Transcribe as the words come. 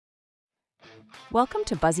Welcome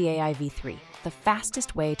to Buzzy AI V3, the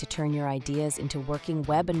fastest way to turn your ideas into working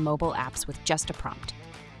web and mobile apps with just a prompt.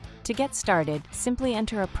 To get started, simply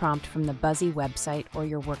enter a prompt from the Buzzy website or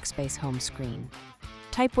your workspace home screen.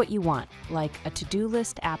 Type what you want, like a to-do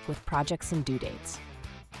list app with projects and due dates.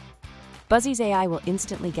 Buzzy's AI will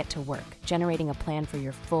instantly get to work, generating a plan for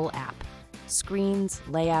your full app. Screens,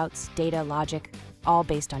 layouts, data, logic, all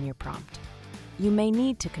based on your prompt. You may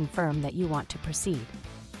need to confirm that you want to proceed.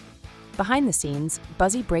 Behind the scenes,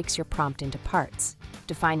 Buzzy breaks your prompt into parts,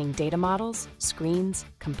 defining data models, screens,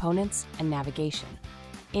 components, and navigation.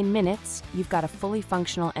 In minutes, you've got a fully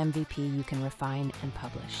functional MVP you can refine and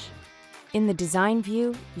publish. In the design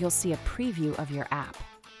view, you'll see a preview of your app.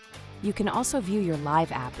 You can also view your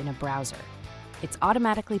live app in a browser. It's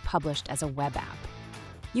automatically published as a web app.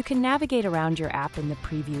 You can navigate around your app in the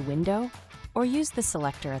preview window, or use the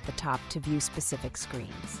selector at the top to view specific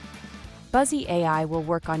screens. Buzzy AI will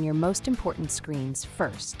work on your most important screens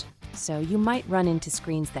first, so you might run into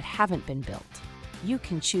screens that haven't been built. You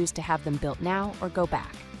can choose to have them built now or go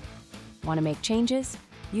back. Want to make changes?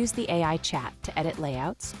 Use the AI chat to edit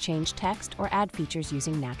layouts, change text, or add features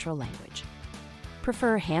using natural language.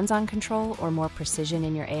 Prefer hands-on control or more precision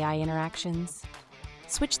in your AI interactions?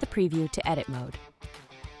 Switch the preview to edit mode.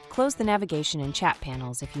 Close the navigation and chat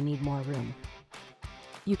panels if you need more room.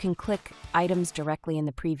 You can click items directly in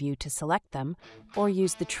the preview to select them, or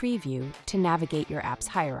use the tree view to navigate your app's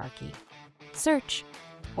hierarchy. Search,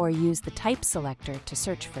 or use the type selector to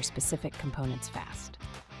search for specific components fast.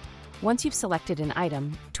 Once you've selected an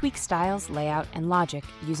item, tweak styles, layout, and logic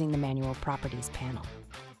using the manual properties panel.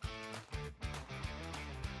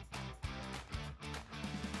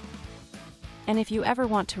 And if you ever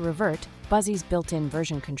want to revert, Buzzy's built-in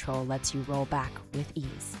version control lets you roll back with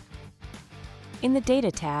ease. In the Data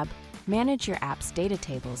tab, manage your app's data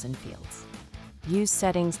tables and fields. Use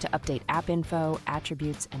settings to update app info,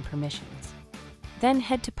 attributes, and permissions. Then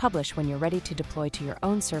head to Publish when you're ready to deploy to your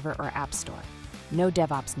own server or app store. No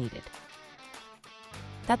DevOps needed.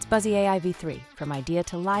 That's Buzzy AI V3, from idea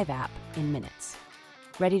to live app in minutes.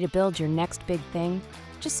 Ready to build your next big thing?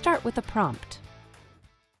 Just start with a prompt.